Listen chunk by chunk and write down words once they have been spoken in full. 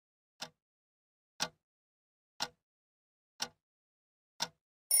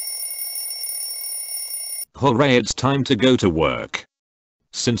Hooray, it's time to go to work.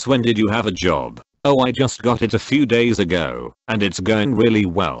 Since when did you have a job? Oh, I just got it a few days ago, and it's going really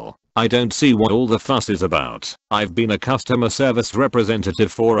well. I don't see what all the fuss is about. I've been a customer service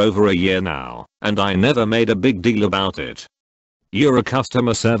representative for over a year now, and I never made a big deal about it. You're a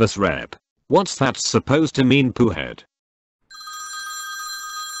customer service rep. What's that supposed to mean, poohead?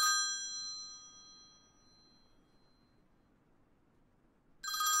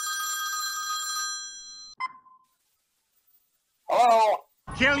 Hello?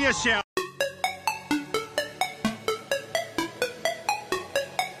 Kill yourself.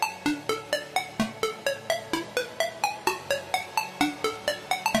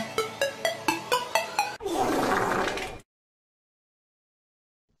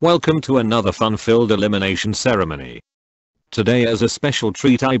 Welcome to another fun-filled elimination ceremony. Today, as a special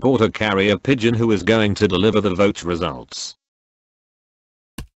treat, I bought a carrier pigeon who is going to deliver the vote results.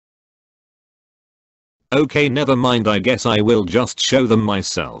 Okay, never mind, I guess I will just show them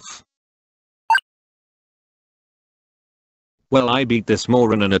myself. Well, I beat this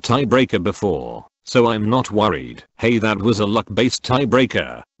moron in a tiebreaker before, so I'm not worried. Hey, that was a luck-based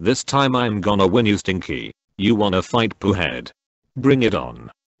tiebreaker. This time I'm gonna win, you stinky. You wanna fight, poohead? Bring it on.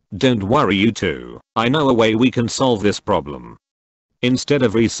 Don't worry, you two. I know a way we can solve this problem. Instead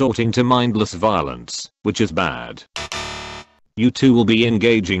of resorting to mindless violence, which is bad, you two will be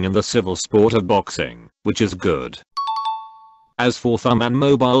engaging in the civil sport of boxing, which is good. As for Thumb and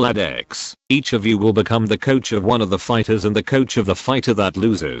Mobile Lad X, each of you will become the coach of one of the fighters, and the coach of the fighter that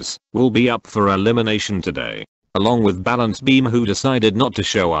loses will be up for elimination today, along with Balance Beam, who decided not to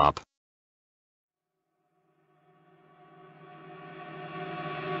show up.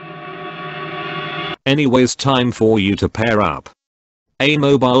 Anyways, time for you to pair up. Hey,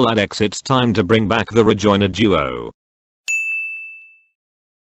 Mobile Lad X, it's time to bring back the Rejoiner duo.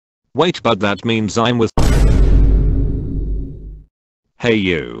 Wait, but that means I'm with... Hey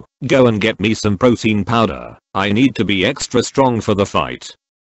you, go and get me some protein powder. I need to be extra strong for the fight.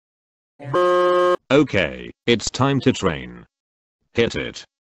 Okay, it's time to train. Hit it.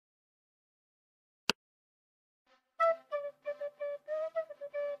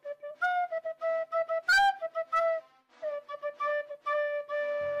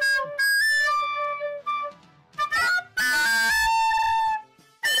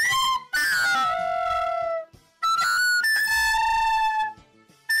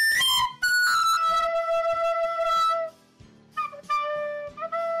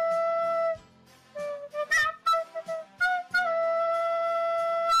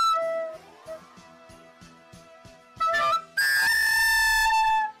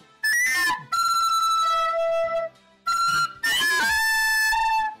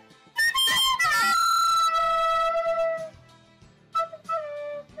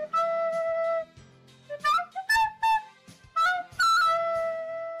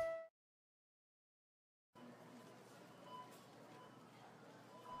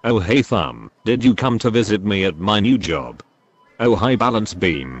 Oh hey Thumb, did you come to visit me at my new job? Oh hi Balance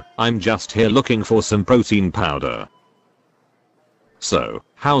Beam, I'm just here looking for some protein powder. So,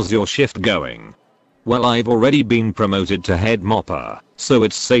 how's your shift going? Well, I've already been promoted to head mopper, so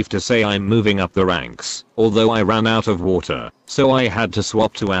it's safe to say I'm moving up the ranks, although I ran out of water, so I had to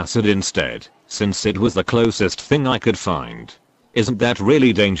swap to acid instead, since it was the closest thing I could find. Isn't that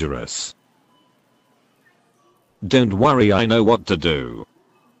really dangerous? Don't worry, I know what to do.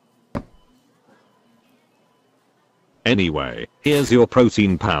 Anyway, here's your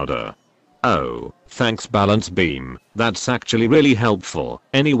protein powder. Oh, thanks Balance Beam, that's actually really helpful.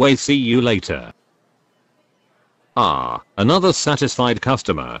 Anyway, see you later. Ah, another satisfied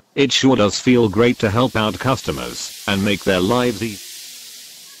customer. It sure does feel great to help out customers and make their lives easy.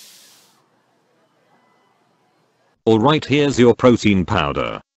 Alright, here's your protein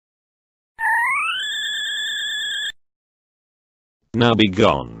powder. Now be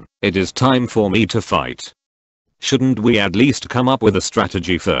gone. It is time for me to fight. Shouldn't we at least come up with a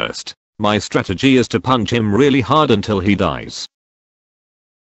strategy first? My strategy is to punch him really hard until he dies.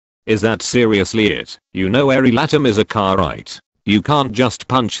 Is that seriously it? You know Erilatum is a car, right? You can't just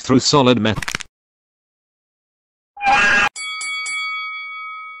punch through solid metal.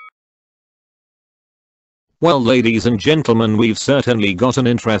 Well, ladies and gentlemen, we've certainly got an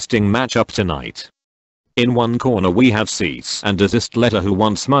interesting matchup tonight. In one corner we have Cease and Desist Letter, who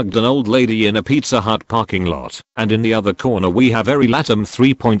once mugged an old lady in a Pizza Hut parking lot, and in the other corner we have Erilatum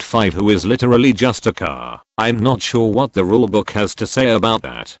 3.5, who is literally just a car. I'm not sure what the rulebook has to say about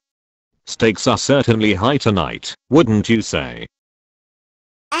that. Stakes are certainly high tonight, wouldn't you say?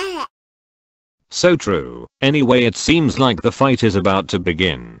 So true. Anyway, it seems like the fight is about to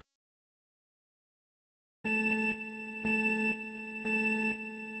begin.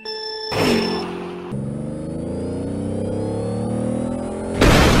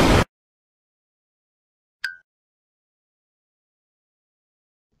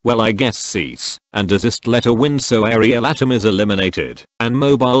 Well, I guess cease and desist letter wins, so Ariel Atom is eliminated and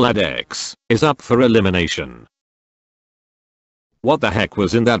Mobile Lad X is up for elimination. What the heck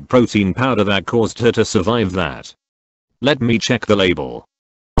was in that protein powder that caused her to survive that? Let me check the label.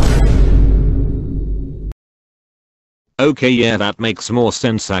 Okay, yeah, that makes more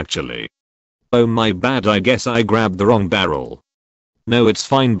sense actually. Oh my bad, I guess I grabbed the wrong barrel. No, it's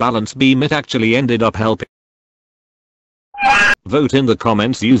fine, balance beam, it actually ended up helping. Vote in the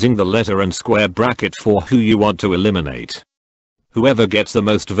comments using the letter and square bracket for who you want to eliminate. Whoever gets the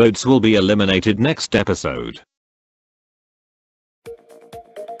most votes will be eliminated next episode.